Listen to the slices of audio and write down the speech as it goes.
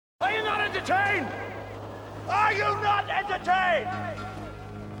entertained? Are you not entertained?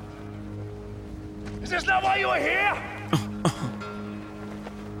 Is this not why you are here?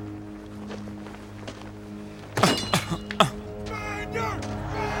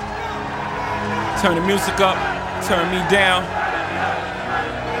 Turn the music up, turn me down.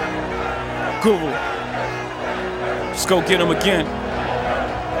 Guru, let's go get him again.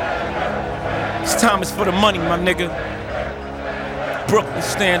 This time is for the money, my nigga. Brooklyn,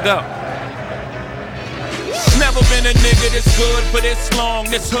 stand up. Never been a nigga this good for this long,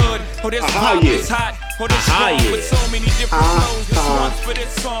 this hood, or this pop, this hot, or this strong, with so many different flows. This one's for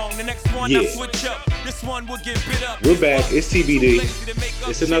this song, the next one I switch up. This one will get bit up. We're back. It's TBD.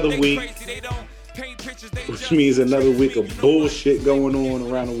 It's another week, which means another week of bullshit going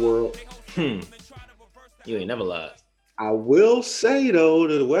on around the world. You ain't never lied. I will say though,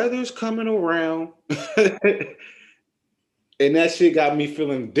 the weather's coming around, and that shit got me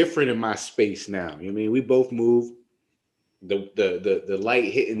feeling different in my space now. You know what I mean? We both moved. The light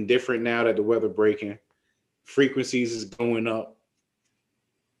hitting different now that the weather breaking. Frequencies is going up.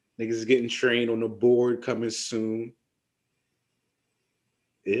 Niggas is getting trained on the board coming soon.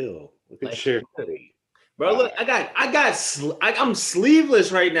 Ew. Look at your face. Bro, look, I'm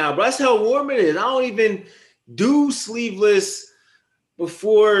sleeveless right now, bro. That's how warm it is. I don't even do sleeveless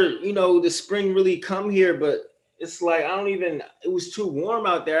before, the spring really come here, but it's like, it was too warm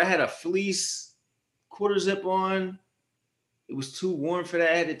out there. I had a fleece quarter zip on. It was too warm for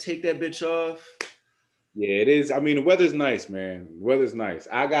that. I had to take that bitch off. Yeah, it is. I mean, the weather's nice, man. The weather's nice.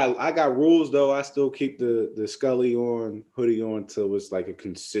 I got rules though. I still keep the Scully hoodie on till it's like a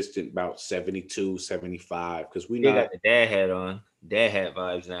consistent about 72, 75. Because we got the dad hat on. Dad hat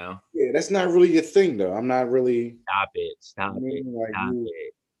vibes now. Yeah, that's not really your thing though. I'm not really. Stop it. Stop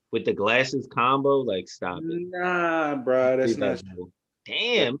it. With the glasses combo, like stop it. Nah, bro, that's not.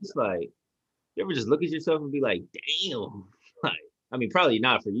 Damn, it's like you ever just look at yourself and be like, damn. Like, I mean, probably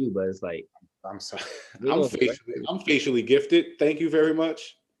not for you, but it's like. I'm sorry. I'm facially gifted. Thank you very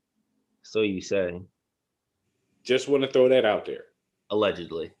much. So you say. Just want to throw that out there.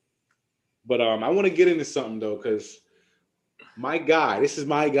 Allegedly. But I want to get into something though, because my guy, this is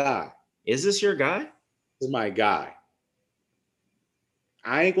my guy. Is this your guy? This is my guy.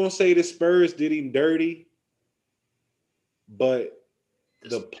 I ain't gonna say the Spurs did him dirty, but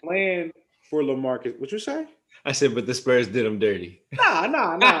the plan for LaMarcus, what you say? I said, but the Spurs did him dirty. Nah.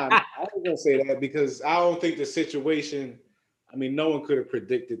 I wasn't gonna say that because I don't think the situation. I mean, no one could have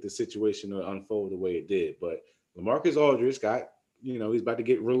predicted the situation to unfold the way it did. But LaMarcus Aldridge got, he's about to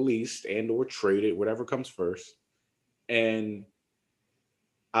get released and or traded, whatever comes first. And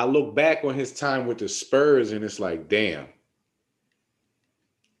I look back on his time with the Spurs, and it's like, damn,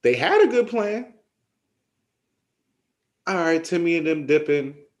 they had a good plan. All right, Timmy and them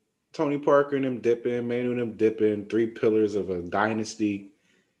dipping. Tony Parker and them dipping, Manu and them dipping, three pillars of a dynasty,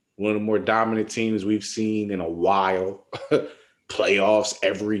 one of the more dominant teams we've seen in a while. Playoffs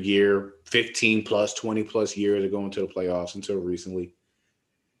every year, 15 plus, 20 plus years of going to the playoffs until recently.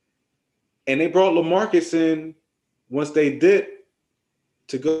 And they brought LaMarcus in once they did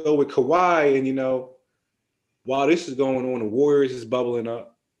to go with Kawhi. And, while this is going on, the Warriors is bubbling up.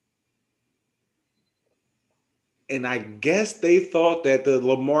 And I guess they thought that the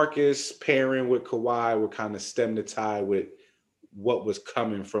LaMarcus pairing with Kawhi would kind of stem the tide with what was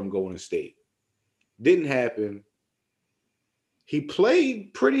coming from Golden State. Didn't happen. He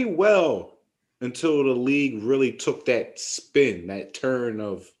played pretty well until the league really took that spin, that turn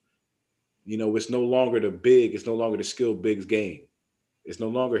of, it's no longer the big, it's no longer the skilled big's game. It's no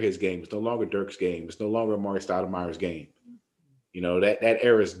longer his game. It's no longer Dirk's game. It's no longer Amari Stoudemire's game. That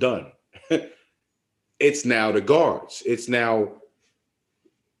era's done. It's now the guards. It's now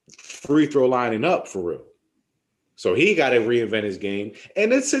free throw lining up for real. So he got to reinvent his game.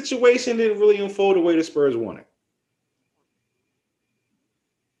 And this situation didn't really unfold the way the Spurs wanted.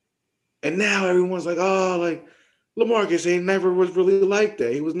 And now everyone's like, LaMarcus ain't never was really like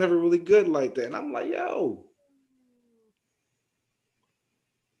that. He was never really good like that. And I'm like, yo,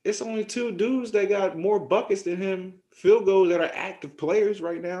 it's only two dudes that got more buckets than him, field goals that are active players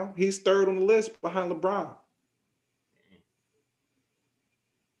right now. He's third on the list behind LeBron.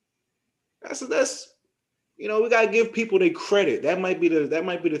 That's we gotta give people their credit. That might be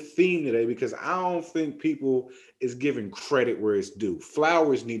the theme today, because I don't think people is giving credit where it's due.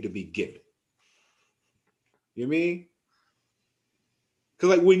 Flowers need to be given. You mean?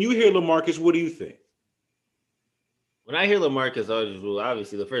 Because when you hear LaMarcus, what do you think? When I hear LaMarcus Aldridge,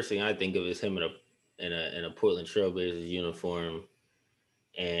 obviously the first thing I think of is him in a Portland Trailblazers uniform,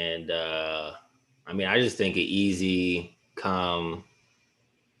 and I just think an easy, calm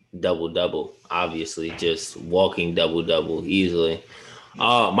double-double, obviously, just walking double-double easily.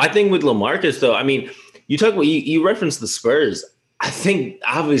 My thing with LaMarcus, though, I mean, you talk about you referenced the Spurs. I think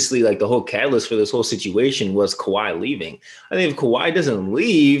obviously like the whole catalyst for this whole situation was Kawhi leaving. I think if Kawhi doesn't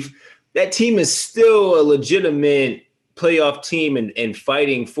leave, that team is still a legitimate playoff team and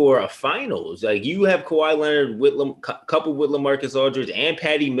fighting for a finals. Like you have Kawhi Leonard coupled with LaMarcus Aldridge and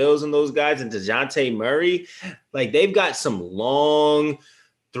Patty Mills and those guys and DeJounte Murray. Like they've got some long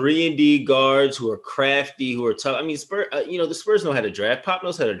 3-and-D guards who are crafty, who are tough. I mean, the Spurs know how to draft. Pop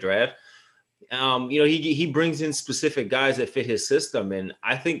knows how to draft. He brings in specific guys that fit his system, and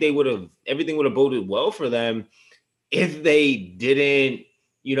I think everything would have boded well for them if they didn't,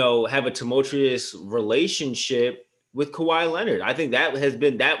 have a tumultuous relationship with Kawhi Leonard. I think that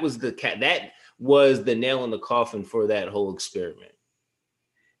was the nail in the coffin for that whole experiment.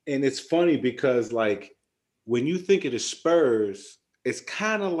 And it's funny because like when you think of the Spurs, it's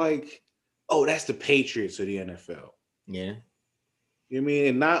kind of like, oh, that's the Patriots of the NFL. Yeah. You know what I mean?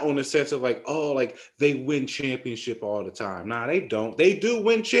 And not on the sense of like, oh, like they win championship all the time. Nah, they don't. They do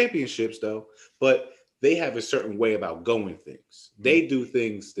win championships though, but they have a certain way about going things. They do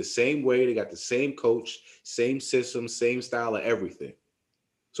things the same way. They got the same coach, same system, same style of everything.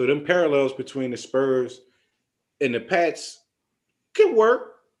 So them parallels between the Spurs and the Pats can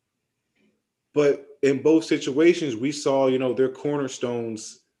work. But in both situations, we saw, their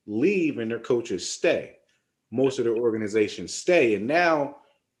cornerstones leave and their coaches stay. Most of their organizations stay. And now,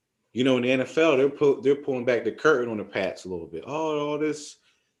 in the NFL, they're pulling back the curtain on the Pats a little bit. Oh, all this,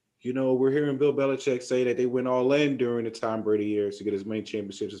 we're hearing Bill Belichick say that they went all in during the Tom Brady years to get as many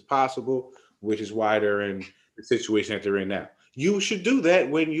championships as possible, which is why they're in the situation that they're in now. You should do that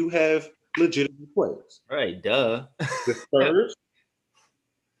when you have legitimate players. Right, duh. The Spurs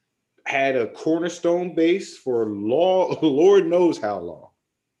had a cornerstone base for Lord knows how long.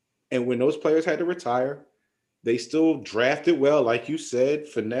 And when those players had to retire, they still drafted well, like you said,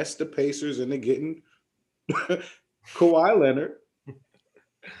 finessed the Pacers into getting Kawhi Leonard.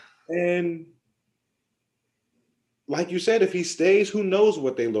 And like you said, if he stays, who knows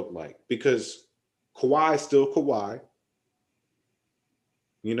what they look like? Because Kawhi is still Kawhi.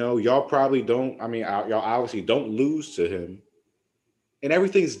 Y'all probably don't. I mean, y'all obviously don't lose to him. And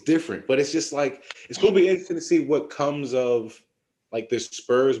everything's different. But it's just like, it's going to be interesting to see what comes of like the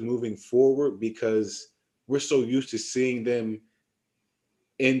Spurs moving forward, because we're so used to seeing them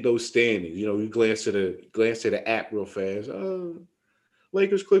in those standings. You glance to the app real fast.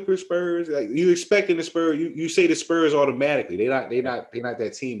 Lakers, Clippers, Spurs. Like you expecting the Spurs, you say the Spurs automatically. They're not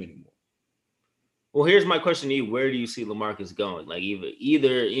that team anymore. Well, here's my question to you: where do you see LaMarcus going? Like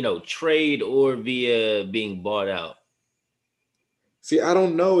either trade or via being bought out? See, I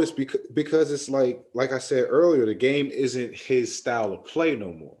don't know. It's because it's like I said earlier, the game isn't his style of play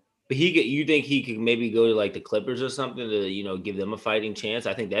no more. But you think he could maybe go to like the Clippers or something to, give them a fighting chance?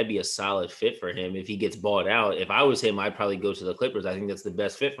 I think that'd be a solid fit for him if he gets bought out. If I was him, I'd probably go to the Clippers. I think that's the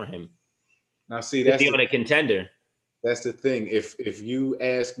best fit for him. Now, see, that's on a contender. That's the thing. If you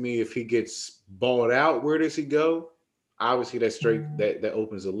ask me if he gets bought out, where does he go? Obviously, that's straight. That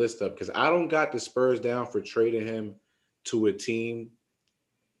opens the list up, because I don't got the Spurs down for trading him to a team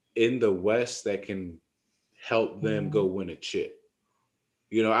in the West that can help them go win a chip.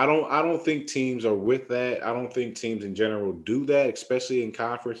 I don't think teams are with that. I don't think teams in general do that, especially in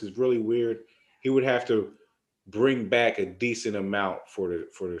conference. It's really weird. He would have to bring back a decent amount for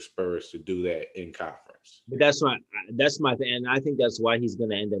the Spurs to do that in conference. But that's my thing, and I think that's why he's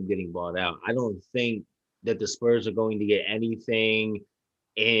going to end up getting bought out. I don't think that the Spurs are going to get anything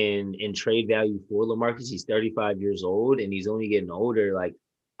in trade value for LaMarcus. He's 35 years old and he's only getting older. Like,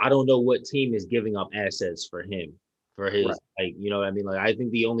 I don't know what team is giving up assets for him. For his, right. Like, what I mean? Like, I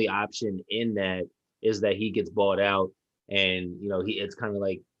think the only option in that is that he gets bought out, and it's kind of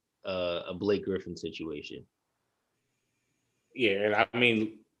like a Blake Griffin situation. Yeah, and I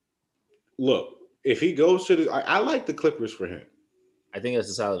mean, look, if he goes to I like the Clippers for him. I think that's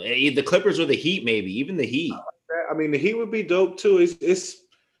a solid. The Clippers or the Heat, maybe even the Heat. I mean, the Heat would be dope too. It's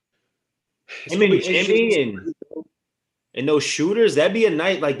Jimmy and those shooters, that'd be a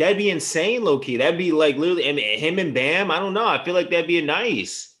night. Like, that'd be insane, low key. That'd be like literally, I mean, him and Bam. I don't know. I feel like that'd be a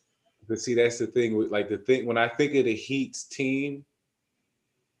nice. But see, that's the thing with when I think of the Heat's team,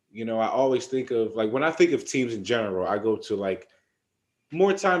 I always think of when I think of teams in general, I go to like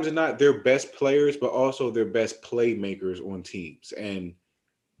more times than not their best players, but also their best playmakers on teams. And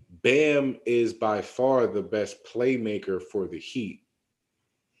Bam is by far the best playmaker for the Heat.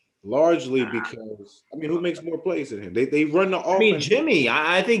 Largely because, who makes more plays than him? They run the offense. Jimmy.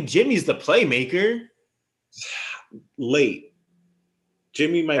 I think Jimmy's the playmaker. Late.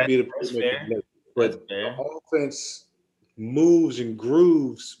 Jimmy might be the playmaker, but the offense moves and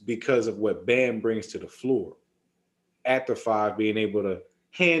grooves because of what Bam brings to the floor. At the 5, being able to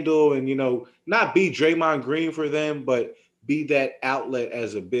handle and, not be Draymond Green for them, but be that outlet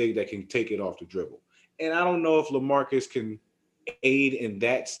as a big that can take it off the dribble. And I don't know if LaMarcus can aid in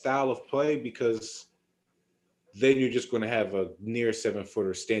that style of play, because then you're just going to have a near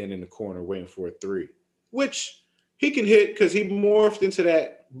 7-footer standing in the corner waiting for a 3, which he can hit because he morphed into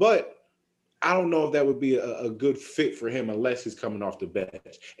that. But I don't know if that would be a good fit for him unless he's coming off the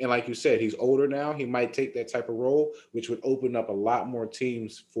bench. And like you said, he's older now. He might take that type of role, which would open up a lot more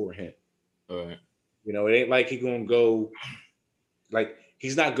teams for him. All right. It ain't like he's going to go – like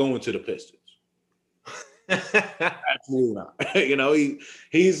he's not going to the Pistons. Absolutely not.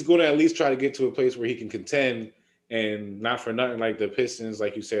 He's going to at least try to get to a place where he can contend, and not for nothing, like the Pistons,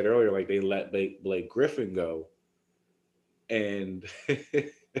 like you said earlier, like they let Blake Griffin go. And –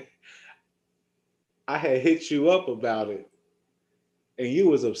 I had hit you up about it, and you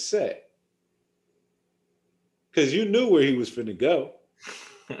was upset because you knew where he was finna go.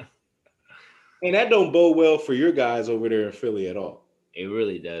 And that don't bode well for your guys over there in Philly at all. It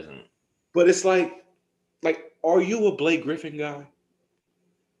really doesn't. But it's like, are you a Blake Griffin guy?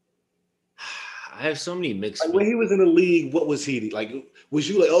 I have so many mixed feelings. When he was in the league, what was he like? Was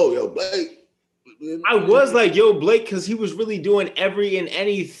you like, oh, yo, Blake? I was like, yo, Blake, because he was really doing every and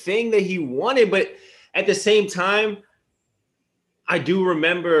anything that he wanted, but at the same time, I do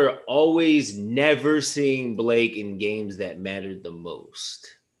remember always never seeing Blake in games that mattered the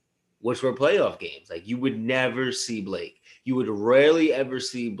most, which were playoff games. Like, you would never see Blake. You would rarely ever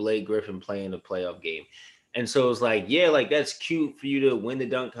see Blake Griffin play in a playoff game. And so it's like, yeah, like that's cute for you to win the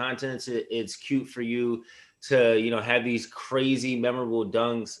dunk contest. It's cute for you to, have these crazy memorable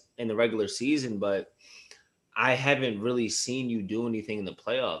dunks in the regular season, but I haven't really seen you do anything in the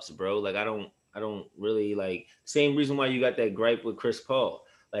playoffs, bro. Like, I don't really like, same reason why you got that gripe with Chris Paul.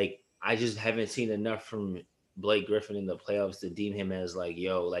 Like, I just haven't seen enough from Blake Griffin in the playoffs to deem him as like,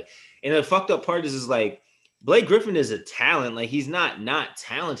 yo, like, and the fucked up part is like, Blake Griffin is a talent. Like, he's not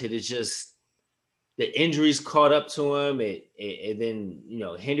talented. It's just the injuries caught up to him. It then,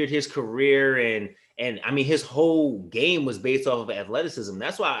 hindered his career. And I mean, his whole game was based off of athleticism.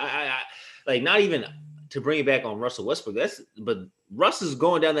 That's why I like, not even to bring it back on Russell Westbrook. But Russ is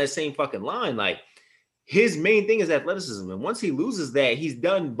going down that same fucking line. Like, his main thing is athleticism. And once he loses that, he's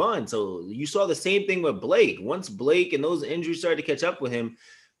done bun. So you saw the same thing with Blake. Once Blake and those injuries started to catch up with him,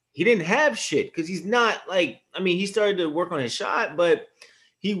 he didn't have shit because he's not like, I mean, he started to work on his shot, but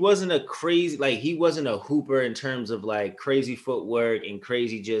he wasn't he wasn't a hooper in terms of like crazy footwork and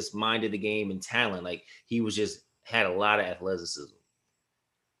crazy just minded the game and talent. Like, he was just had a lot of athleticism.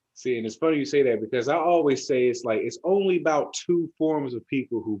 See, and it's funny you say that because I always say it's like it's only about 2 forms of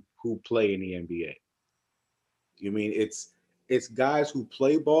people who play in the NBA. You mean it's guys who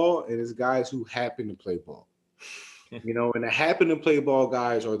play ball and it's guys who happen to play ball. And the happen to play ball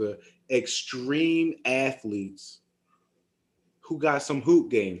guys are the extreme athletes who got some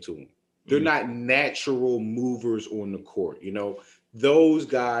hoop game to them. They're not natural movers on the court. Those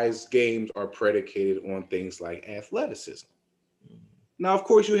guys' games are predicated on things like athleticism. Now, of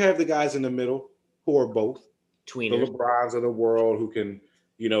course, you have the guys in the middle who are both. Tweeners. The LeBrons of the world who can,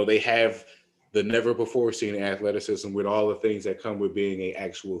 they have the never before seen athleticism with all the things that come with being an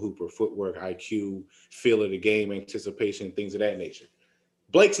actual hooper, footwork, IQ, feel of the game, anticipation, things of that nature.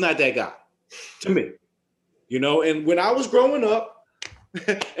 Blake's not that guy to me. And when I was growing up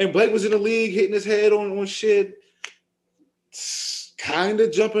and Blake was in the league hitting his head on shit, kind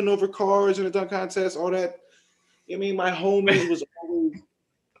of jumping over cars in a dunk contest, all that. I mean, my homie was always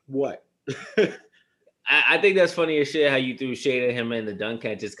what? I think that's funny as shit how you threw shade at him in the dunk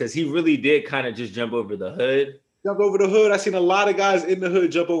contest because he really did kind of just jump over the hood. Jump over the hood. I've seen a lot of guys in the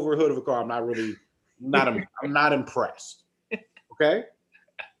hood jump over a hood of a car. I'm not impressed. Okay?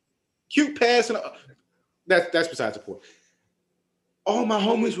 Cute pass. And that's besides the point. All my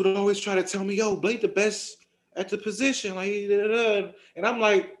homies would always try to tell me, yo, Blake the best at the position. Like, and I'm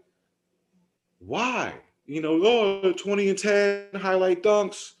like, why? 20 and 10 highlight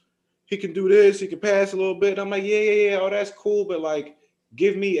dunks. He can do this. He can pass a little bit. And I'm like, yeah. Oh, that's cool. But like,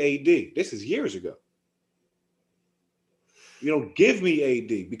 give me AD. This is years ago. Give me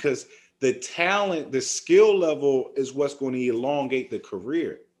AD because the talent, the skill level is what's going to elongate the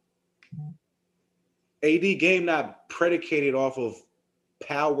career. AD game not predicated off of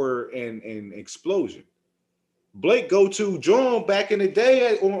power and explosion. Blake go-to John back in the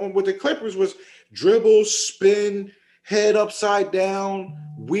day with the Clippers was dribble, spin, head upside down,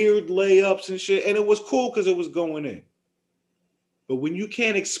 weird layups and shit. And it was cool because it was going in. But when you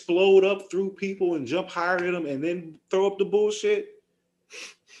can't explode up through people and jump higher than them and then throw up the bullshit,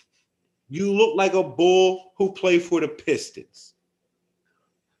 you look like a bull who played for the Pistons.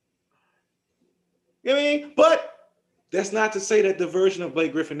 You know what I mean? But that's not to say that the version of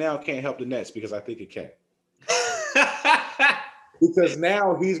Blake Griffin now can't help the Nets, because I think it can. Because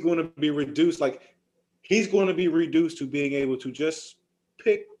now he's going to be reduced. Like, he's going to be reduced to being able to just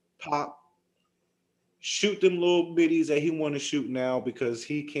pick, pop, shoot them little bitties that he want to shoot now, because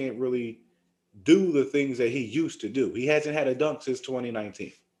he can't really do the things that he used to do. He hasn't had a dunk since 2019.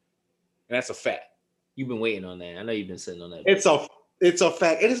 And that's a fact. You've been waiting on that. I know you've been sitting on that. It's a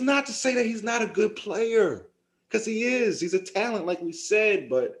fact. It is not to say that he's not a good player, because he is. He's a talent, like we said.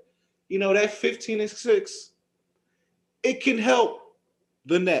 But, you know, that 15-6, it can help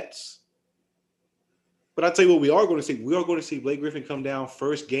the Nets. But I'll tell you what we are going to see. We are going to see Blake Griffin come down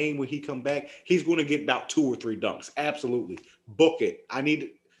first game when he come back. He's going to get about 2 or 3 dunks. Absolutely. Book it. I'm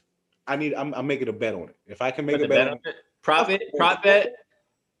making a bet on it. If I can make a bet on it. Prop bet.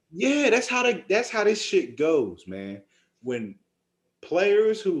 Yeah, that's how this shit goes, man. When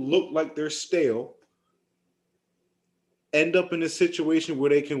players who look like they're stale end up in a situation where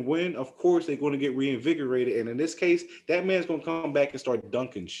they can win, of course they're going to get reinvigorated. And in this case, that man's going to come back and start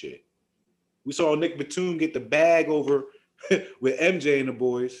dunking shit. We saw Nick Batum get the bag over with MJ and the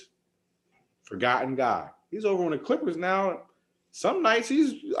boys. Forgotten guy. He's over on the Clippers now. Some nights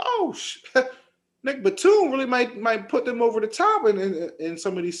Nick Batum really might put them over the top in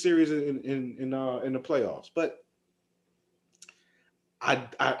some of these series in the playoffs. But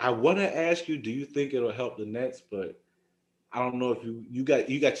I want to ask you, do you think it'll help the Nets? But I don't know if you got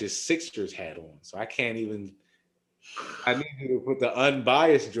your Sixers hat on, so I can't even. I need you to put the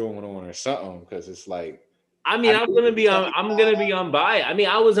unbiased joint on or something, because it's like. I mean, I'm gonna be unbiased. I mean, I'm gonna be unbiased.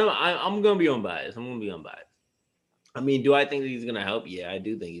 I'm gonna be unbiased. I mean, do I think that he's gonna help? Yeah, I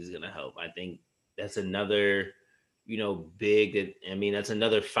do think he's gonna help. I think that's another, that's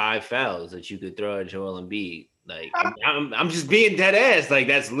another 5 fouls that you could throw at Joel Embiid. Like, I'm just being dead ass. Like,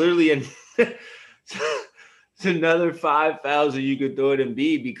 that's literally it's another 5 fouls that you could throw at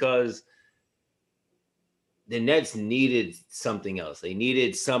Embiid, because the Nets needed something else. They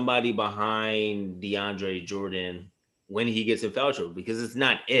needed somebody behind DeAndre Jordan when he gets in foul trouble, because it's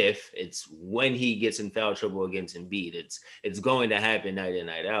not if, it's when he gets in foul trouble against Embiid. It's going to happen night in,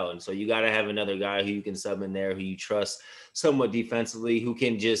 night out. And so you got to have another guy who you can sub in there, who you trust somewhat defensively, who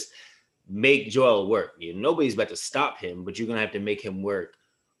can just make Joel work. Nobody's about to stop him, but you're going to have to make him work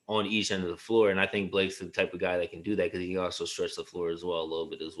on each end of the floor. And I think Blake's the type of guy that can do that, because he can also stretch the floor as well, a little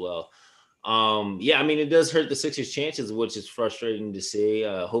bit as well. It does hurt the Sixers' chances, which is frustrating to see.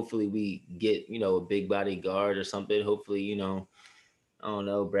 Hopefully we get, a big body guard or something. Hopefully, I don't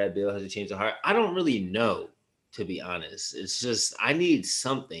know, Brad Beal has a change of heart. I don't really know, to be honest. It's just, I need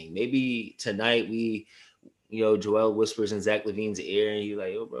something. Maybe tonight Joel whispers in Zach LaVine's ear and you're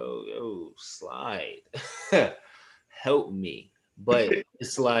like, "Oh, bro, slide. Help me." But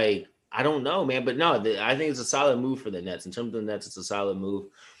it's like, I don't know, man. But no, I think it's a solid move for the Nets. In terms of the Nets, it's a solid move.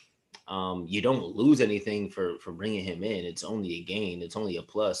 You don't lose anything for bringing him in. It's only a gain. It's only a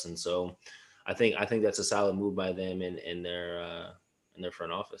plus. And so I think that's a solid move by them in their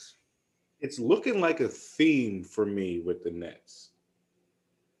front office. It's looking like a theme for me with the Nets.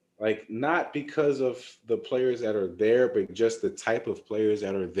 Like, not because of the players that are there, but just the type of players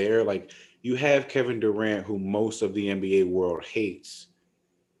that are there. Like, you have Kevin Durant, who most of the NBA world hates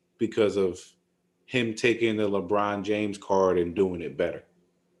because of him taking the LeBron James card and doing it better.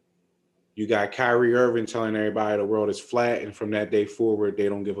 You got Kyrie Irving telling everybody the world is flat, and from that day forward, they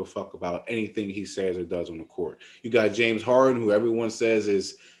don't give a fuck about anything he says or does on the court. You got James Harden, who everyone says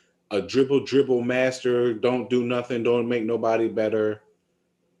is a dribble master, don't do nothing, don't make nobody better.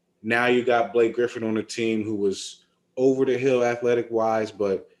 Now you got Blake Griffin on the team, who was over the hill athletic-wise,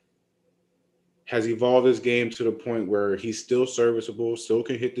 but has evolved his game to the point where he's still serviceable, still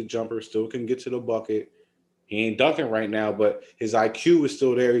can hit the jumper, still can get to the bucket. He ain't dunking right now, but his IQ is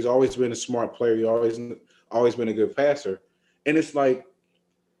still there. He's always been a smart player. He's always been a good passer. And it's like,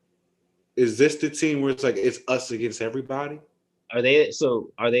 is this the team where it's like it's us against everybody? Are they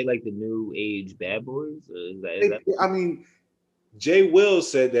like the new age bad boys? Is that... I mean, Jay Will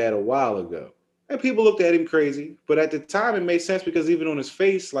said that a while ago. And people looked at him crazy. But at the time, it made sense, because even on his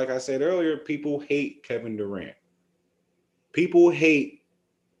face, like I said earlier, people hate Kevin Durant. People hate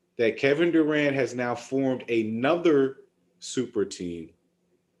that Kevin Durant has now formed another super team.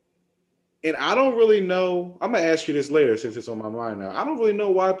 And I don't really know. I'm going to ask you this later since it's on my mind now. I don't really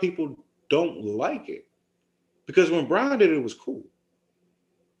know why people don't like it. Because when Brown did it, it was cool.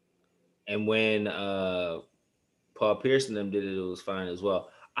 And when Paul Pierce and them did it, it was fine as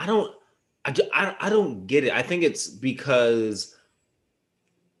well. I don't get it. I think it's because,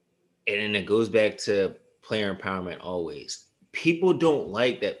 and it goes back to player empowerment always. People don't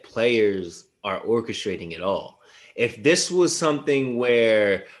like that players are orchestrating it all. If this was something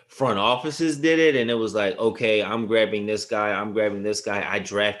where front offices did it and it was like, okay, I'm grabbing this guy, I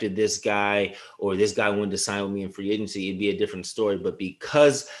drafted this guy, or this guy wanted to sign with me in free agency, it'd be a different story. But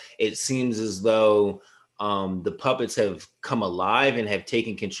because it seems as though the puppets have come alive and have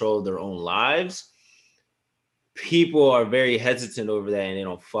taken control of their own lives, people are very hesitant over that and they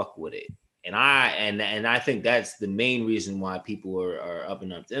don't fuck with it. And I think that's the main reason why people are up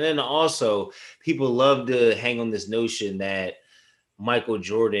and up. And then also people love to hang on this notion that Michael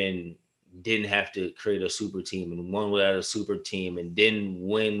Jordan didn't have to create a super team and won without a super team and didn't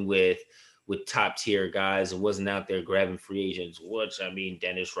win with top tier guys and wasn't out there grabbing free agents, which, I mean,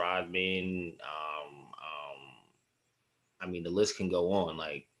 Dennis Rodman, I mean, the list can go on,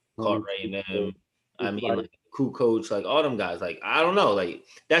 like Cartwright and them. I mean, like Kukoc, like all them guys. Like, I don't know. Like,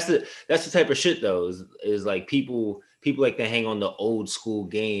 that's the type of shit though, is like people like to hang on the old school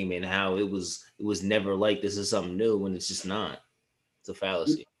game and how it was never like this is something new when it's just not. It's a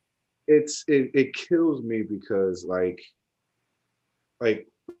fallacy. It kills me because like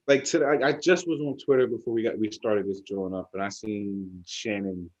today, I just was on Twitter before we started this drawing up, and I seen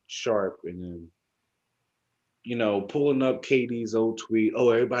Shannon Sharp and then, you know, pulling up KD's old tweet.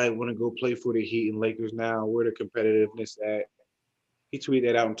 Oh, everybody want to go play for the Heat and Lakers now. Where the competitiveness at? He tweeted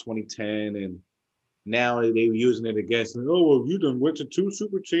that out in 2010, and now they were using it against him. Oh, well, you done went to 2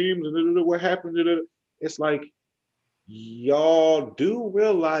 super teams, and what happened to the? It's like, y'all do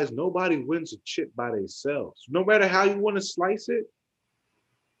realize nobody wins a chip by themselves. No matter how you want to slice it,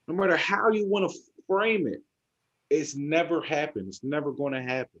 no matter how you want to frame it, it's never happened. It's never going to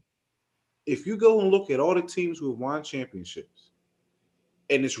happen. If you go and look at all the teams who have won championships,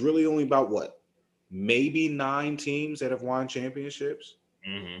 and it's really only about what? Maybe 9 teams that have won championships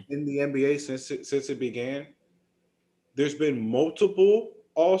in the NBA since it began. There's been multiple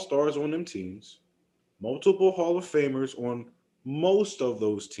All-Stars on them teams, multiple Hall of Famers on most of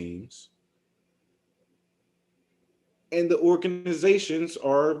those teams, and the organizations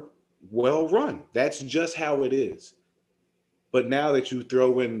are well run. That's just how it is. But now that you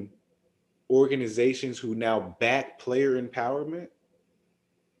throw in organizations who now back player empowerment,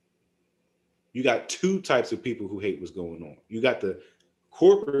 you got 2 types of people who hate what's going on. You got the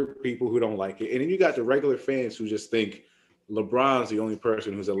corporate people who don't like it, and then you got the regular fans who just think LeBron's the only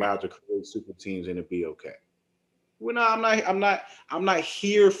person who's allowed to create super teams and it be okay. Well, no, I'm not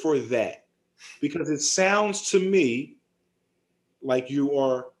here for that, because it sounds to me like you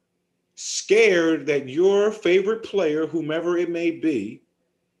are scared that your favorite player, whomever it may be,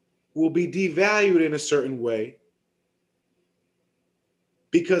 will be devalued in a certain way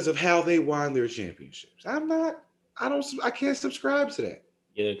because of how they won their championships. I can't subscribe to that.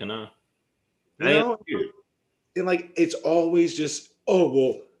 Yeah, can I? You know? And like, it's always just, oh,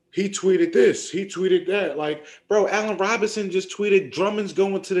 well, he tweeted this, he tweeted that. Like, bro, Allen Robinson just tweeted Drummond's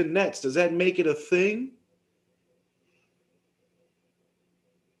going to the Nets. Does that make it a thing?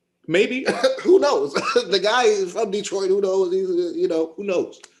 Maybe. Who knows? The guy is from Detroit. Who knows? He's, you know, who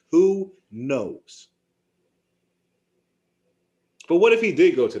knows? Who knows? But what if he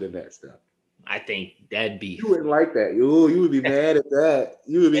did go to the Nets, though? I think that'd be... You wouldn't like that. You would be mad at that.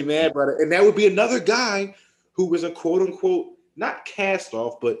 You would be mad about it. And that would be another guy who was a quote-unquote, not cast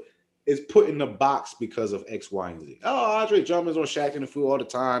off, but is put in the box because of X, Y, and Z. Oh, Andre Drummond's on Shaq and the Fool all the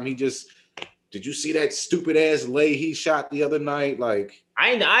time. He just... Did you see that stupid-ass lay he shot the other night? Like...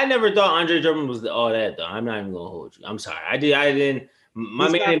 I never thought Andre Drummond was all that, though. I'm not even going to hold you. I'm sorry. I didn't... My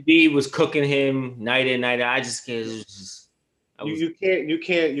man Embiid was cooking him night in, night out.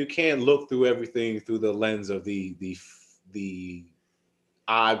 You can't look through everything through the lens of the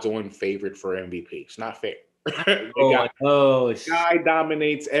odds-on favorite for MVP. It's not fair. Guy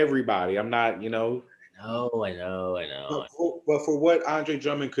dominates everybody. I'm not, you know. I know. But for what Andre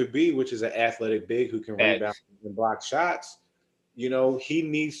Drummond could be, which is an athletic big who can rebound and block shots, you know, he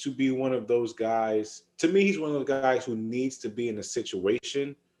needs to be one of those guys. To me, he's one of those guys who needs to be in a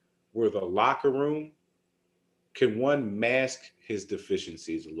situation where the locker room can, 1, mask his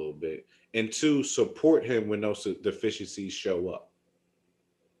deficiencies a little bit, and 2, support him when those deficiencies show up.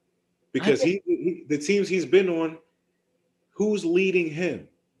 Because the teams he's been on, who's leading him?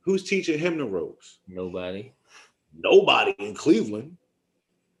 Who's teaching him the ropes? Nobody in Cleveland.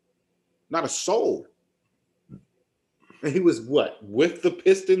 Not a soul. And he was what, with the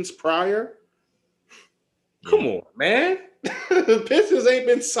Pistons prior? Come on, man. The Pistons ain't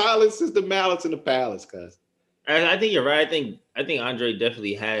been silent since the Mallets in the Palace, cuz. I think you're right. I think Andre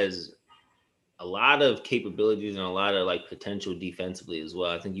definitely has a lot of capabilities and a lot of like potential defensively as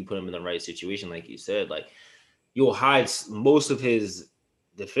well. I think you put him in the right situation, like you said. Like you'll hide most of his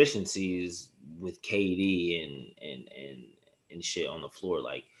deficiencies with KD and shit on the floor.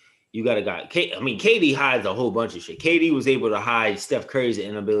 Like you got a guy. KD hides a whole bunch of shit. KD was able to hide Steph Curry's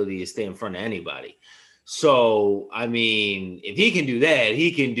inability to stay in front of anybody. So I mean, if he can do that,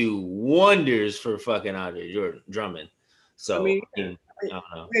 he can do wonders for fucking Andre Drummond. So I don't know.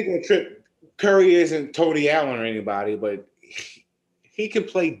 I ain't gonna trip. Curry isn't Tony Allen or anybody, but he can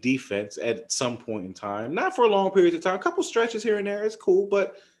play defense at some point in time. Not for a long period of time. A couple stretches here and there, it's cool.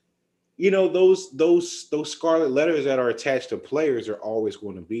 But you know, those scarlet letters that are attached to players are always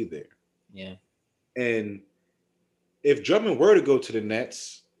going to be there. Yeah. And if Drummond were to go to the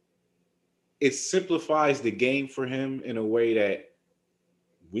Nets, it simplifies the game for him in a way that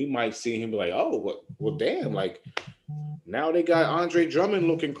we might see him be like, oh, well damn, like now they got Andre Drummond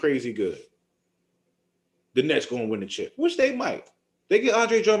looking crazy good. The Nets going to win the chip, which they might. They get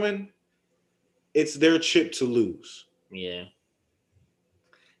Andre Drummond, it's their chip to lose. Yeah.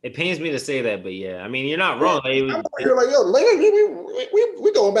 It pains me to say that, but yeah, I mean, you're not wrong. You're like, yo,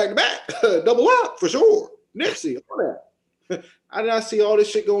 we going back to back, double up for sure. Nipsey, all that. I see all this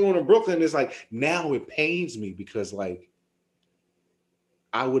shit going on in Brooklyn. It's like now it pains me because like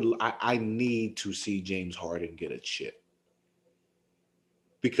I need to see James Harden get a chip.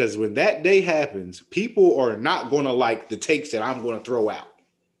 Because when that day happens, people are not going to like the takes that I'm going to throw out.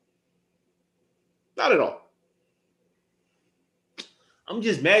 Not at all. I'm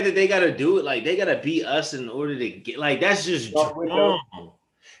just mad that they got to do it. Like, they got to beat us in order to get, like, that's just wrong.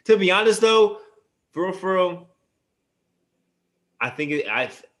 To be honest, though, for real, I think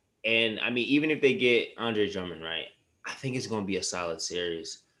even if they get Andre Drummond, right, I think it's going to be a solid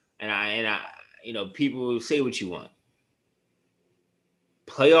series. And I, you know, people say what you want.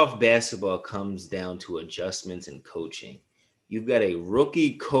 Playoff basketball comes down to adjustments and coaching. You've got a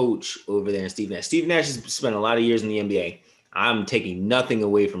rookie coach over there in Steve Nash. Steve Nash has spent a lot of years in the NBA. I'm taking nothing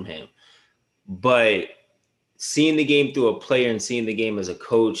away from him. But seeing the game through a player and seeing the game as a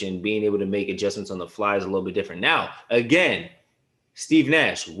coach and being able to make adjustments on the fly is a little bit different. Now, again, Steve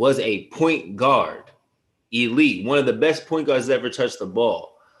Nash was a point guard, elite, one of the best point guards that ever touched the ball.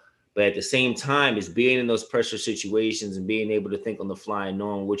 But at the same time, it's being in those pressure situations and being able to think on the fly and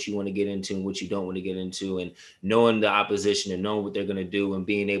knowing what you want to get into and what you don't want to get into and knowing the opposition and knowing what they're going to do and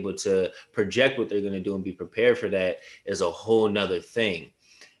being able to project what they're going to do and be prepared for that is a whole nother thing.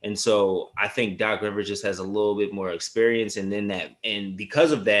 And so I think Doc Rivers just has a little bit more experience. And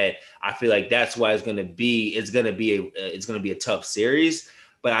because of that, I feel like that's why it's going to be a tough series.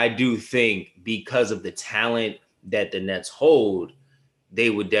 But I do think because of the talent that the Nets hold, they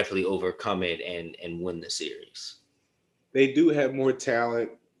would definitely overcome it and win the series. They do have more talent.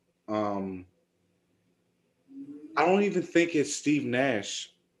 I don't even think it's Steve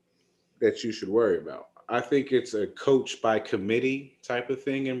Nash that you should worry about. I think it's a coach by committee type of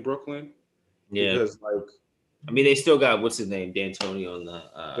thing in Brooklyn. Yeah. Because like, I mean, they still got, what's his name? D'Antoni on the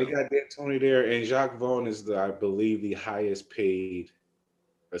they got D'Antoni there, and Jacques Vaughn is I believe the highest paid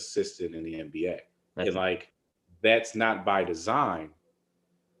assistant in the NBA. And like that's not by design.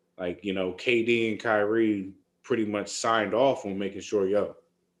 Like, you know, KD and Kyrie pretty much signed off on making sure,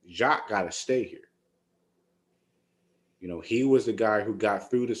 Jacques got to stay here. You know, he was the guy who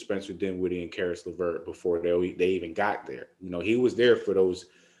got through to Spencer Dinwiddie and Karis LeVert before they even got there. You know, he was there for those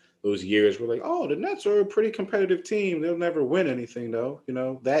years where like, oh, the Nets are a pretty competitive team. They'll never win anything, though. You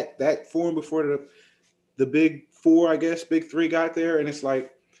know, that form before the big four, I guess, big three got there. And it's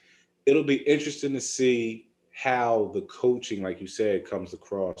like, it'll be interesting to see how the coaching, like you said, comes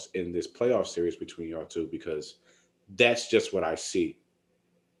across in this playoff series between y'all two, because that's just what I see.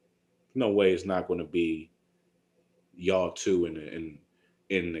 No way it's not going to be y'all two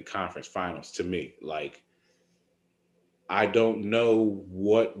in the conference finals to me. Like, I don't know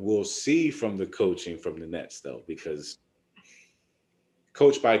what we'll see from the coaching from the Nets, though, because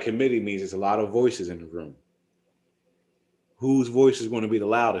coach by committee means there's a lot of voices in the room. Whose voice is going to be the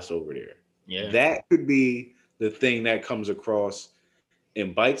loudest over there? Yeah. That could be the thing that comes across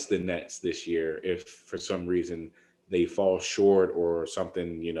and bites the Nets this year if for some reason they fall short or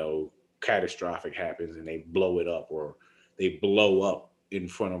something, you know, catastrophic happens and they blow it up or they blow up in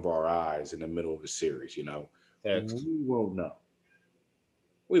front of our eyes in the middle of a series, you know. We won't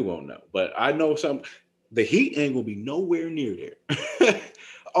know. But I know the Heat ain't gonna be nowhere near there.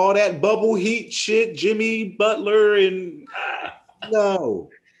 All that bubble heat shit, Jimmy Butler and no,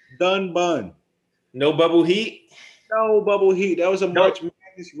 done bun. No bubble heat? No bubble heat. That was a March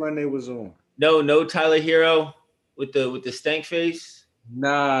Madness run they was on. No Tyler Hero with the stank face.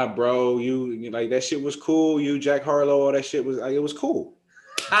 Nah, bro. You like that shit was cool. You Jack Harlow, all that shit was like it was cool.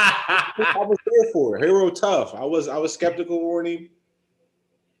 I was there for it. Hero tough. I was skeptical on him,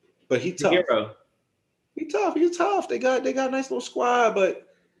 but he tough. Hero. He's tough. They got a nice little squad, but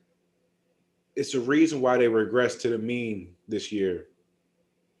it's the reason why they regressed to the mean this year.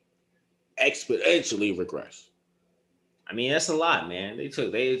 Exponentially regress. I mean, that's a lot, man. They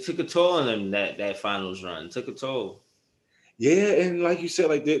took a toll on them that finals run. Took a toll. Yeah, and like you said,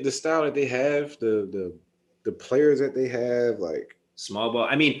 like the style that they have, the players that they have, like small ball.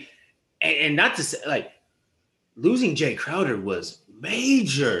 I mean, and not to say like losing Jay Crowder was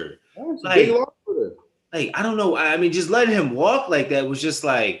major. Like, like I don't know. I mean, just letting him walk like that was just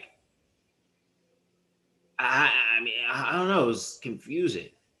like I mean, I don't know. It was confusing.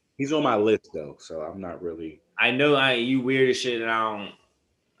 He's on my list though, so I'm not really. I know you weird as shit, and I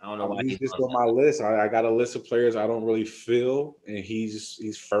don't know why he's just on my list. I got a list of players I don't really feel, and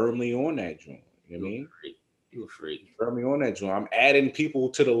he's firmly on that joint. You know what I mean? You a freak. He's firmly on that joint. I'm adding people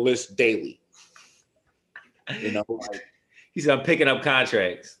to the list daily. You know, like, I'm picking up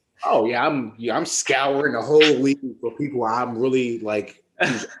contracts. Oh yeah, I'm scouring the whole league for people I'm really like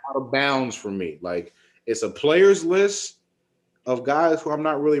who's out of bounds for me. Like it's a players list of guys who I'm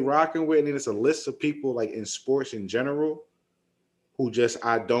not really rocking with, and then it's a list of people like in sports in general who just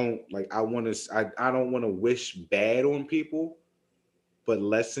I don't want to wish bad on people, but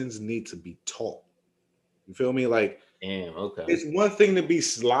lessons need to be taught. You feel me? Like, damn, okay. It's one thing to be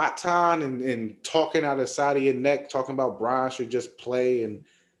Zlatan and talking out of the side of your neck, talking about Brian should just play and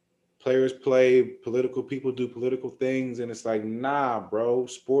players play, political people do political things, and it's like, nah, bro.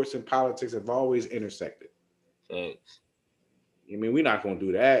 Sports and politics have always intersected. Thanks. I mean, we're not gonna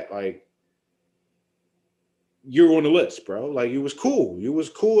do that. Like, you're on the list, bro. Like, you was cool. I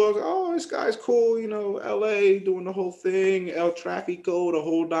was like, oh, this guy's cool. You know, LA doing the whole thing, El Trafico, the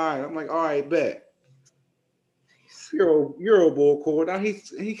whole nine. I'm like, all right, bet. Euro Bowl core. Now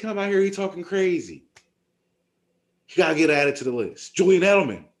he come out here, he talking crazy. You gotta get added to the list. Julian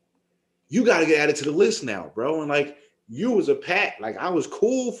Edelman, you gotta get added to the list now, bro. And like, you was a pack. Like, I was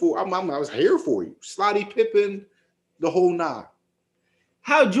cool for. I was here for you. Slotty Pippen, the whole nine.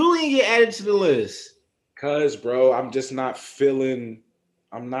 How Julian get added to the list? Cause, bro, I'm not feeling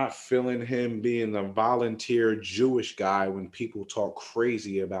him being a volunteer Jewish guy when people talk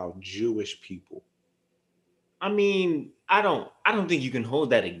crazy about Jewish people. I mean, I don't think you can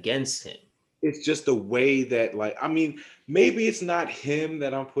hold that against him. It's just the way that, like, I mean, maybe it's not him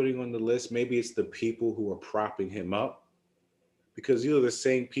that I'm putting on the list. Maybe it's the people who are propping him up, because you're the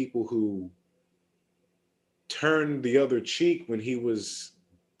same people who turned the other cheek when he was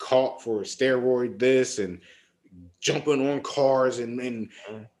caught for steroid this and jumping on cars and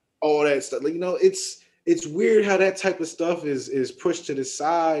all that stuff. Like, you know, it's weird how that type of stuff is pushed to the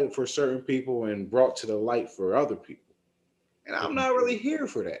side for certain people and brought to the light for other people. And I'm not really here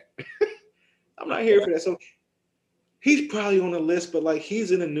for that. I'm not here for that. So he's probably on the list, but like,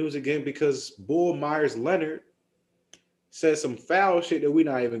 he's in the news again because Bull Myers Leonard said some foul shit that we're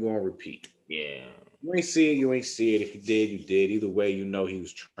not even going to repeat. Yeah. You ain't see it, you ain't see it. If you did, you did. Either way, you know he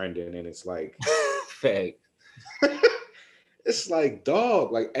was trending, and it's like, fact. It's like,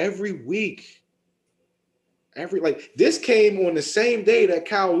 dog, like every week, like this came on the same day that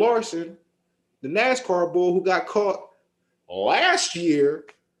Kyle Larson, the NASCAR bull who got caught last year,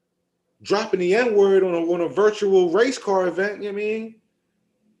 dropping the N-word on a virtual race car event. You know what I mean?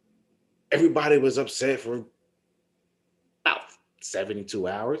 Everybody was upset for about 72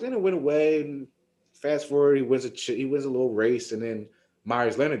 hours, and it went away. And fast forward, he wins a little race, and then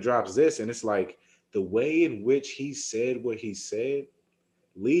Myers Leonard drops this, and it's like the way in which he said what he said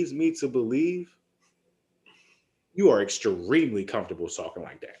leads me to believe you are extremely comfortable talking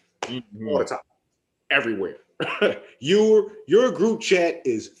like that all the time, everywhere. Your group chat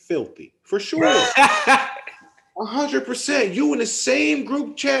is filthy for sure. 100%. You in the same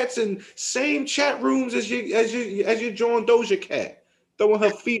group chats and same chat rooms as you join Doja Cat, throwing her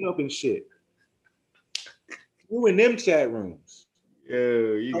feet up and shit. You in them chat rooms. Yeah,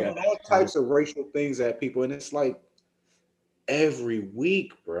 you got all types of racial things at people, and it's like every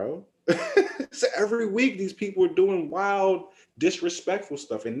week, bro. So every week these people are doing wild, disrespectful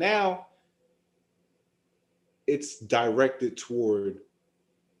stuff, and now it's directed toward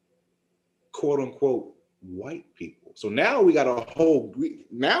quote unquote white people. So now we got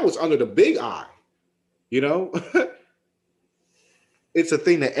now it's under the big eye, you know. It's a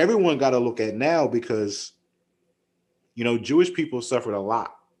thing that everyone got to look at now because, you know, Jewish people suffered a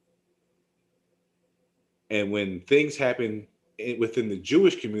lot. And when things happen within the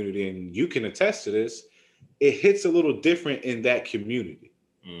Jewish community, and you can attest to this, it hits a little different in that community.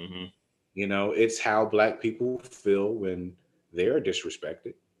 Mm-hmm. You know, it's how Black people feel when they're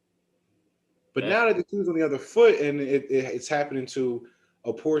disrespected. But now that the shoe's on the other foot, and it's happening to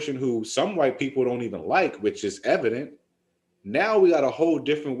a portion who some white people don't even like, which is evident, now we got a whole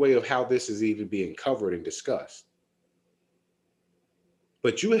different way of how this is even being covered and discussed.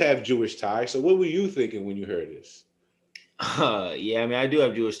 But you have Jewish ties, so what were you thinking when you heard this? Yeah, I mean, I do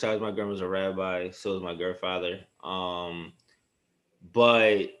have Jewish ties. My grandma's a rabbi, so is my grandfather.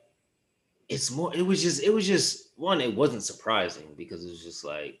 But it's more. It was just one. It wasn't surprising because it was just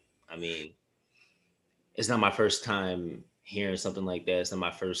like, I mean, it's not my first time hearing something like that. It's not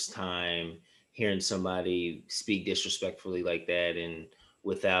my first time hearing somebody speak disrespectfully like that, and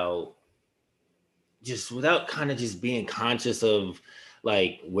without kind of just being conscious of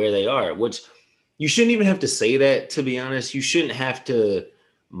like where they are, which you shouldn't even have to say that, to be honest. You shouldn't have to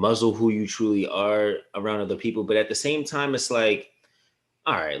muzzle who you truly are around other people. But at the same time, it's like,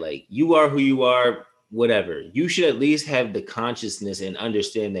 all right, like you are who you are, whatever. You should at least have the consciousness and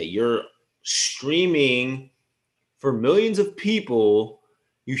understand that you're streaming for millions of people.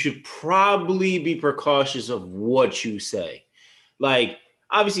 You should probably be precautious of what you say. Like,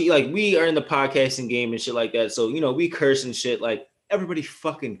 obviously, like we are in the podcasting game and shit like that. So, you know, we curse and shit. Like everybody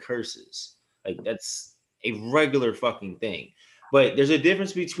fucking curses. Like that's a regular fucking thing. But there's a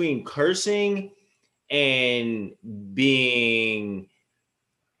difference between cursing and being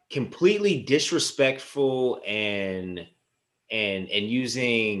completely disrespectful and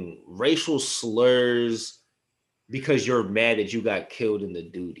using racial slurs because you're mad that you got killed in the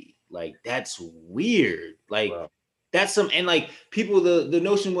duty. Like that's weird. Like wow. That's some, and like people, the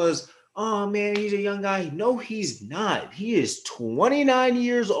notion was, oh man, he's a young guy. No, he's not. He is 29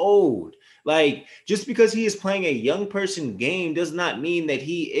 years old. Like just because he is playing a young person game does not mean that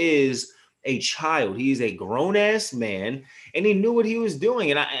he is a child. He is a grown ass man, and he knew what he was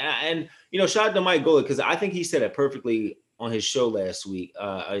doing. And you know, shout out to Mike Golick, because I think he said it perfectly on his show last week.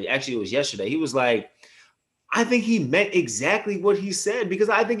 Actually, it was yesterday. He was like, I think he meant exactly what he said, because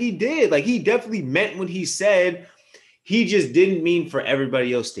I think he did. Like he definitely meant what he said. He just didn't mean for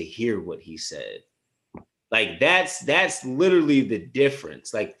everybody else to hear what he said. Like that's literally the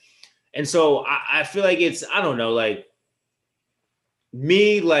difference. Like, and so I feel like it's, I don't know, like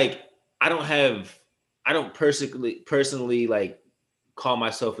me, like I don't personally like call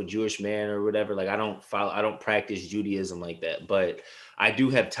myself a Jewish man or whatever. Like I don't practice Judaism like that, but I do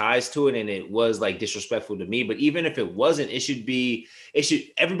have ties to it, and it was like disrespectful to me. But even if it wasn't,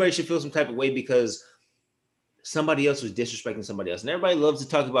 everybody should feel some type of way because somebody else was disrespecting somebody else. And everybody loves to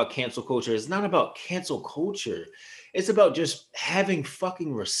talk about cancel culture. It's not about cancel culture. It's about just having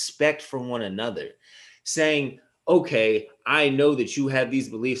fucking respect for one another. Saying, okay, I know that you have these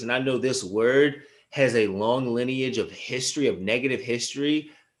beliefs, and I know this word has a long lineage of history, of negative history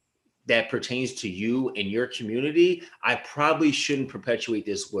that pertains to you and your community. I probably shouldn't perpetuate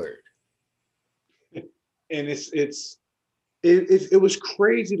this word. And it was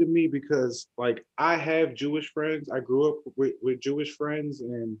crazy to me because like I have Jewish friends. I grew up with Jewish friends,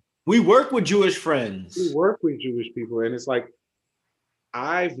 and we work with Jewish friends. We work with Jewish people, and it's like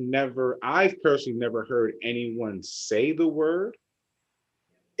I've personally never heard anyone say the word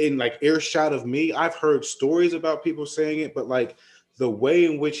in like earshot of me. I've heard stories about people saying it, but like the way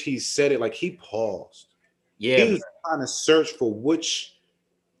in which he said it, like he paused. Yeah, he was trying to search for which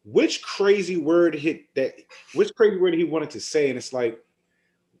crazy word he wanted to say, and it's like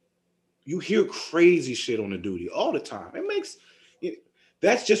you hear crazy shit on the duty all the time.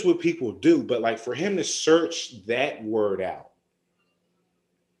 That's just what people do. But like for him to search that word out,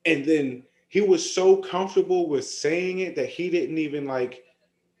 and then he was so comfortable with saying it that he didn't even like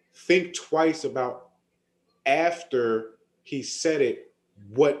think twice about after he said it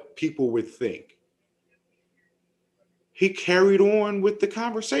what people would think. He carried on with the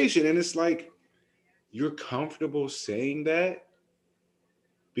conversation, and it's like, you're comfortable saying that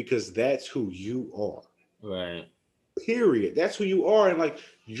because that's who you are. Right. Period. That's who you are. And like,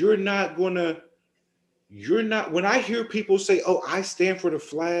 when I hear people say, oh, I stand for the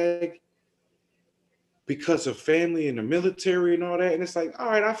flag because of family and the military and all that. And it's like, all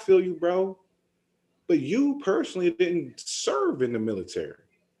right, I feel you, bro. But you personally didn't serve in the military.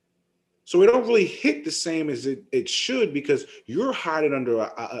 So it don't really hit the same as it should, because you're hiding under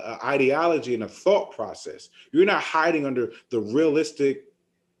a ideology and a thought process. You're not hiding under the realistic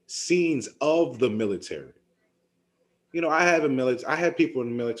scenes of the military. You know, I have people in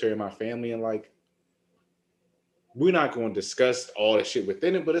the military in my family, and like, we're not going to discuss all the shit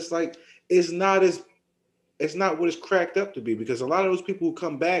within it, but it's like, it's not as It's not what it's cracked up to be, because a lot of those people who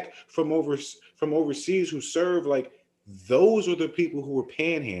come back from overseas who serve, like, those are the people who are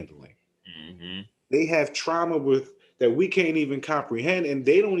panhandling. Mm-hmm. They have trauma that we can't even comprehend, and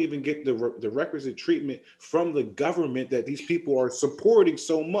they don't even get the requisite treatment from the government that these people are supporting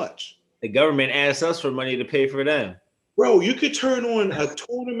so much. The government asks us for money to pay for them. Bro, you could turn on a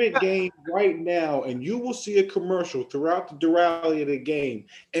tournament game right now, and you will see a commercial throughout the durality of the game,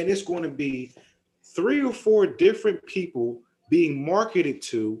 and it's going to be 3 or 4 different people being marketed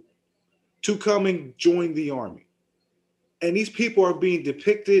to come and join the army. And these people are being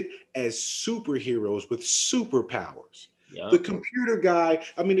depicted as superheroes with superpowers. Yep. The computer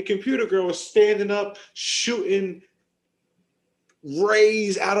girl is standing up, shooting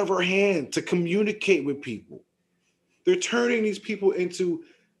rays out of her hand to communicate with people. They're turning these people into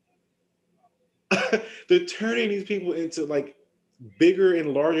like bigger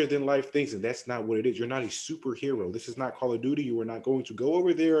and larger than life things, and that's not what it is. You're not a superhero. This is not Call of Duty. You are not going to go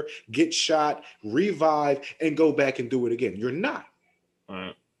over there, get shot, revive, and go back and do it again. You're not. All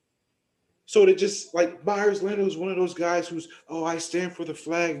right. So to just like Myers Leonard was one of those guys who's, oh, I stand for the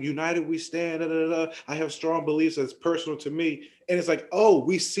flag, united we stand, da, da, da. I have strong beliefs that's personal to me. And it's like, oh,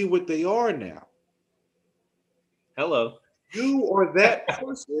 we see what they are now. Hello. You are that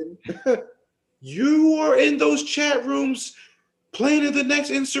person. You are in those chat rooms planning the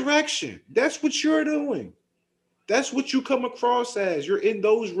next insurrection. That's what you're doing. That's what you come across as. You're in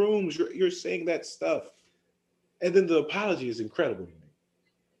those rooms. You're saying that stuff. And then the apology is incredible to me.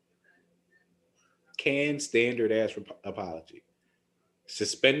 Canned standard ass apology.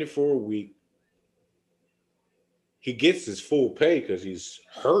 Suspended for a week. He gets his full pay because he's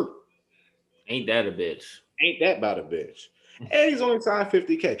hurt. Ain't that a bitch? Ain't that about a bitch? And he's only signed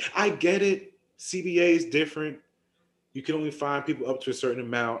 $50K. I get it. CBA is different. You can only fine people up to a certain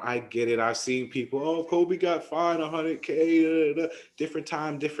amount. I get it. I've seen people, oh, Kobe got fined $100K. Different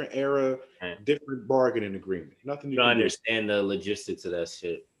time, different era, different bargaining agreement. Nothing you don't understand the logistics of that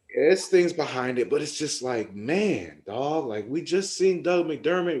shit. There's things behind it, but it's just like, man, dog, like we just seen Doug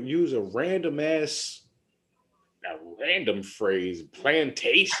McDermott use a random phrase,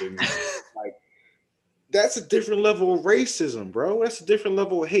 plantation. Like, that's a different level of racism, bro. That's a different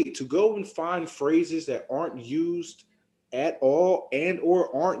level of hate. To go and find phrases that aren't used at all and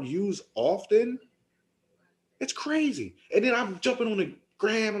or aren't used often, it's crazy. And then I'm jumping on the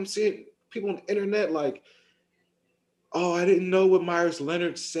gram, I'm seeing people on the internet like, oh, I didn't know what Myers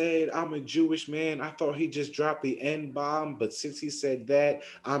Leonard said. I'm a Jewish man. I thought he just dropped the N-bomb, but since he said that,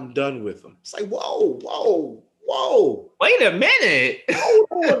 I'm done with him. It's like, whoa. Wait a minute. Hold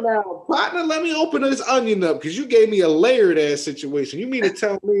on now, partner. Let me open this onion up because you gave me a layered ass situation. You mean to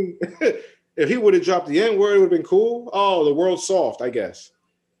tell me if he would have dropped the N-word, it would have been cool? Oh, the world's soft, I guess.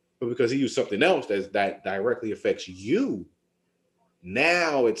 But because he used something else that directly affects you,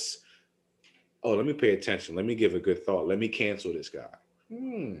 now it's, oh, let me pay attention. Let me give a good thought. Let me cancel this guy.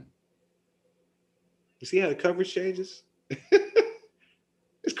 You see how the coverage changes?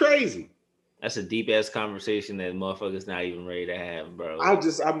 It's crazy. That's a deep ass conversation that motherfuckers not even ready to have, bro. I'm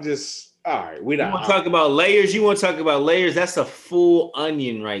just all right. We don't want to talk about layers. You want to talk about layers? That's a full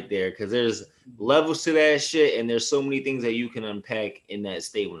onion right there, because there's levels to that shit, and there's so many things that you can unpack in that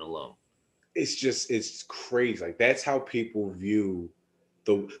statement alone. It's crazy. Like, that's how people view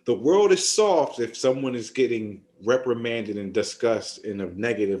the world is soft if someone is getting reprimanded and discussed in a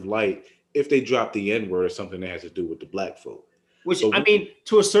negative light if they drop the N-word or something that has to do with the black folk. Which, I mean,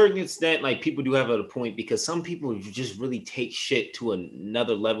 to a certain extent, like, people do have a point, because some people just really take shit to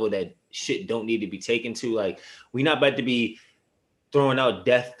another level that shit don't need to be taken to. Like, we're not about to be throwing out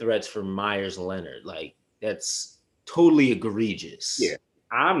death threats for Myers Leonard. Like, that's totally egregious. Yeah,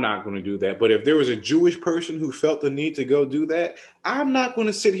 I'm not going to do that. But if there was a Jewish person who felt the need to go do that, I'm not going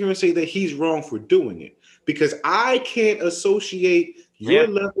to sit here and say that he's wrong for doing it, because I can't associate your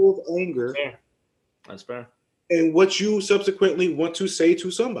level of anger. Yeah, that's fair. And what you subsequently want to say to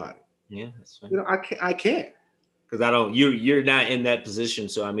somebody. Yeah, that's fine. You know, I can't. Because you're not in that position.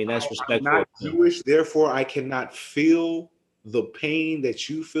 So, I mean, that's respectful. I'm not Jewish, therefore I cannot feel the pain that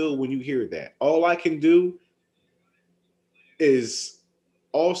you feel when you hear that. All I can do is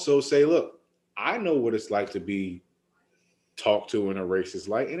also say, look, I know what it's like to be talked to in a racist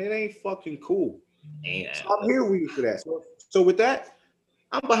light, and it ain't fucking cool. Yeah. So I'm here with you for that. So with that,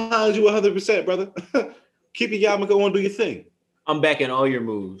 I'm behind you 100%, brother. Keep your yarmulke on, do your thing. I'm backing all your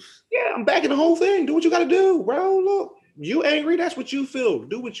moves. Yeah, I'm backing the whole thing. Do what you got to do, bro. Look, you angry, that's what you feel.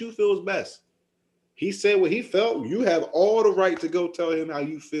 Do what you feel is best. He said what he felt. You have all the right to go tell him how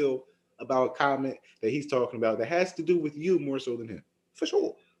you feel about a comment that he's talking about that has to do with you more so than him. For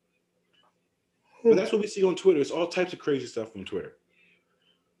sure. But that's what we see on Twitter. It's all types of crazy stuff on Twitter.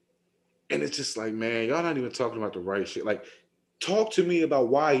 And it's just like, man, y'all not even talking about the right shit. Like, talk to me about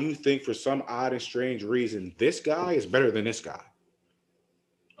why you think for some odd and strange reason this guy is better than this guy.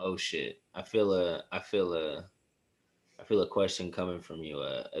 Oh shit! I feel a question coming from you.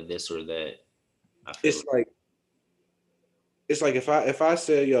 A this or that. It's like if I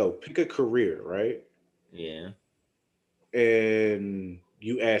said, yo, pick a career, right? Yeah. And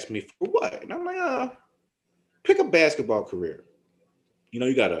you ask me for what? And I'm like, pick a basketball career. You know,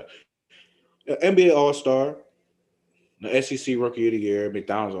 you got an NBA All-Star, the SEC Rookie of the Year,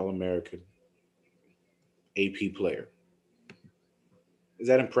 McDonald's All-American, AP player. Is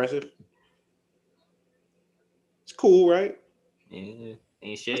that impressive? It's cool, right? Yeah,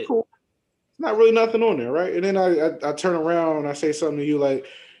 ain't shit. It's cool. It's not really nothing on there, right? And then I turn around and I say something to you like,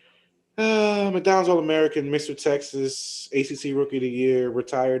 McDonald's All-American, Mr. Texas, ACC Rookie of the Year,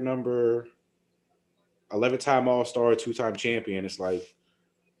 retired number, 11-time All-Star, 2-time champion. It's like,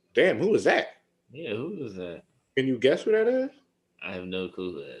 damn, who is that? Yeah, who is that? Can you guess who that is? I have no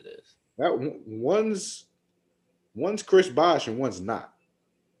clue who that is. That one's Chris Bosh and one's not.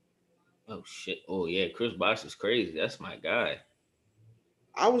 Oh shit! Oh yeah, Chris Bosh is crazy. That's my guy.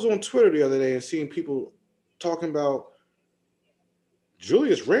 I was on Twitter the other day and seeing people talking about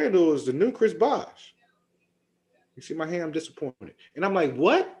Julius Randle is the new Chris Bosh. You see my hand? I'm disappointed. And I'm like,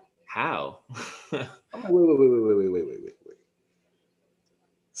 what? How? I'm like, wait.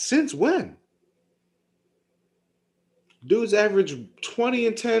 Since when? Dude's averaged 20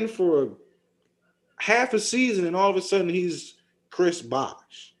 and 10 for half a season, and all of a sudden he's Chris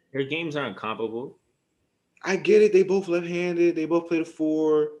Bosh. Their games aren't comparable. I get it. They both left-handed. They both play the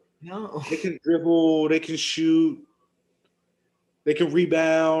 4. No. They can dribble. They can shoot. They can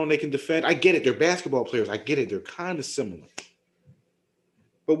rebound. They can defend. I get it. They're basketball players. I get it. They're kind of similar.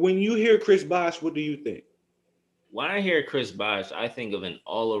 But when you hear Chris Bosh, what do you think? When I hear Chris Bosh, I think of an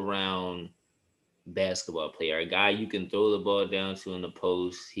all-around basketball player, a guy you can throw the ball down to in the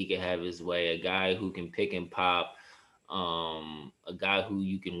post. He can have his way. A guy who can pick and pop. A guy who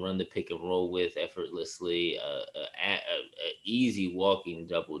you can run the pick and roll with effortlessly. A easy walking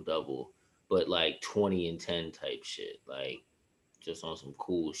double-double, but like 20 and 10 type shit. Like just on some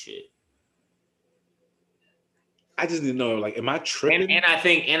cool shit. I just didn't know. Like, am I tripping? And I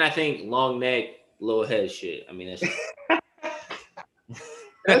think long neck, low head shit. I mean,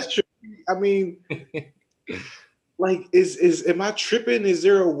 that's true. I mean, like, am I tripping? Is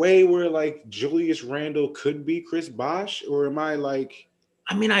there a way where like Julius Randle could be Chris Bosh, or am I like?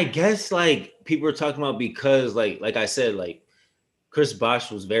 I mean, I guess like people are talking about because like I said, like Chris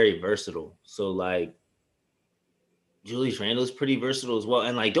Bosh was very versatile. So like Julius Randle is pretty versatile as well.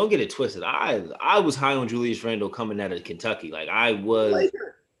 And like, don't get it twisted. I was high on Julius Randle coming out of Kentucky. Like I was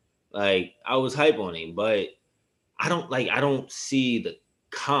hype on him, but I don't see the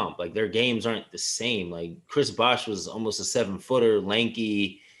comp. Like their games aren't the same. Like Chris Bosh was almost a 7-footer,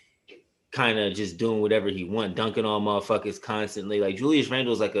 lanky, kind of just doing whatever he want, dunking on motherfuckers constantly. Like Julius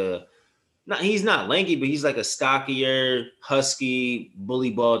Randle's like he's not lanky, but he's like a stockier, husky,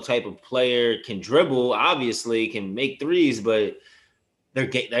 bully ball type of player. Can dribble, obviously, can make threes, but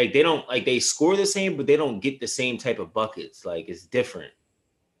they score the same, but they don't get the same type of buckets. Like it's different.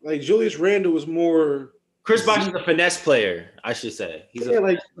 Like Julius Randle was more. Chris Bosh is a finesse player, I should say. He's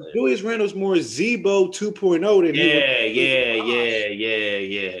like Julius Randle's more Zebo 2.0 than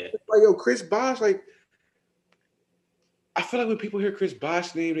yeah. Like yo, Chris Bosh, like I feel like when people hear Chris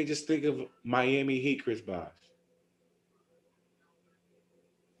Bosh's name, they just think of Miami Heat Chris Bosh.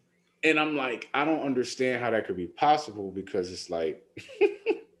 And I'm like, I don't understand how that could be possible because it's like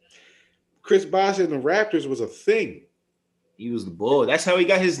Chris Bosh and the Raptors was a thing. He was the bull. That's how he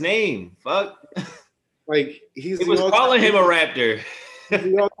got his name. Fuck. Like he was calling him a Raptor. He's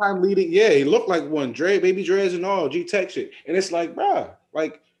the all-time leading. Yeah, he looked like one. Baby Dreads and all, G-Tech shit. And it's like, bruh,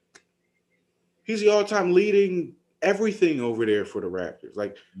 like he's the all-time leading everything over there for the Raptors.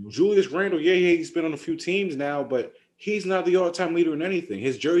 Like Julius Randle, yeah, he's been on a few teams now, but he's not the all-time leader in anything.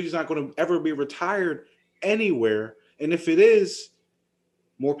 His jersey's not going to ever be retired anywhere. And if it is,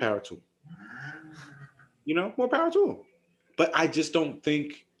 more power to him. You know, more power to him. But I just don't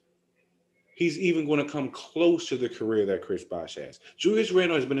think he's even going to come close to the career that Chris Bosh has. Julius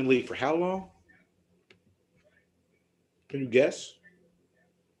Randle has been in the league for how long? Can you guess?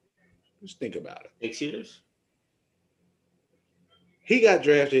 Just think about it. 6 years? He got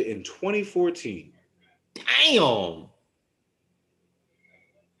drafted in 2014. Damn.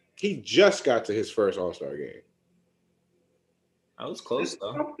 He just got to his first All-Star game. I was close,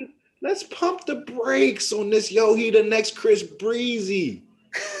 though. Let's pump the brakes on this. Yo, he the next Chris Breezy.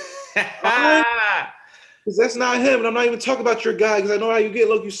 Because that's not him. And I'm not even talking about your guy because I know how you get.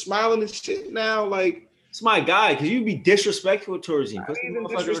 Look, you smiling and shit now. Like, it's my guy because you be disrespectful towards him. I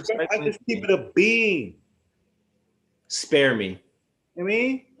just keep it a bean. Spare me. I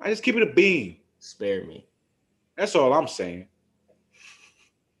mean, I just keep it a bean. Spare me. That's all I'm saying.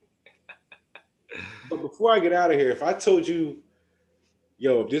 But before I get out of here, if I told you,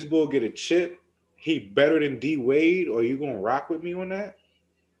 yo, if this bull get a chip, he better than D Wade, or you gonna rock with me on that?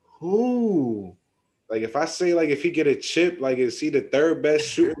 Who? Like if I say like if he get a chip, like is he the third best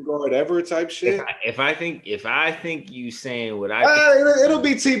shooting guard ever type shit? If I think you saying what I think, it'll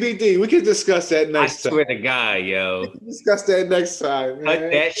be TBD. We can discuss that next time. I swear to God, yo. We can discuss that next time. Man.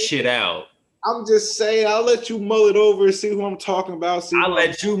 Cut that shit out. I'm just saying, I'll let you mull it over and see who I'm talking about. I'll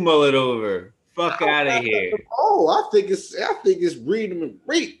let you mull it over. Fuck out of here. Oh, I think it's read him and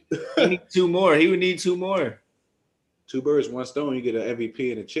read. He need two more. He would need two more. 2 birds, 1 stone. You get an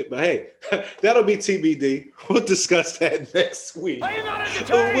MVP and a chip. But hey, that'll be TBD. We'll discuss that next week. Are you not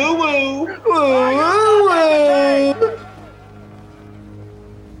entertained? Woo woo.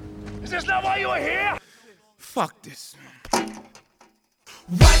 Is this not why you were here? Fuck this. One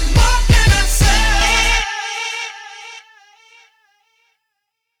more.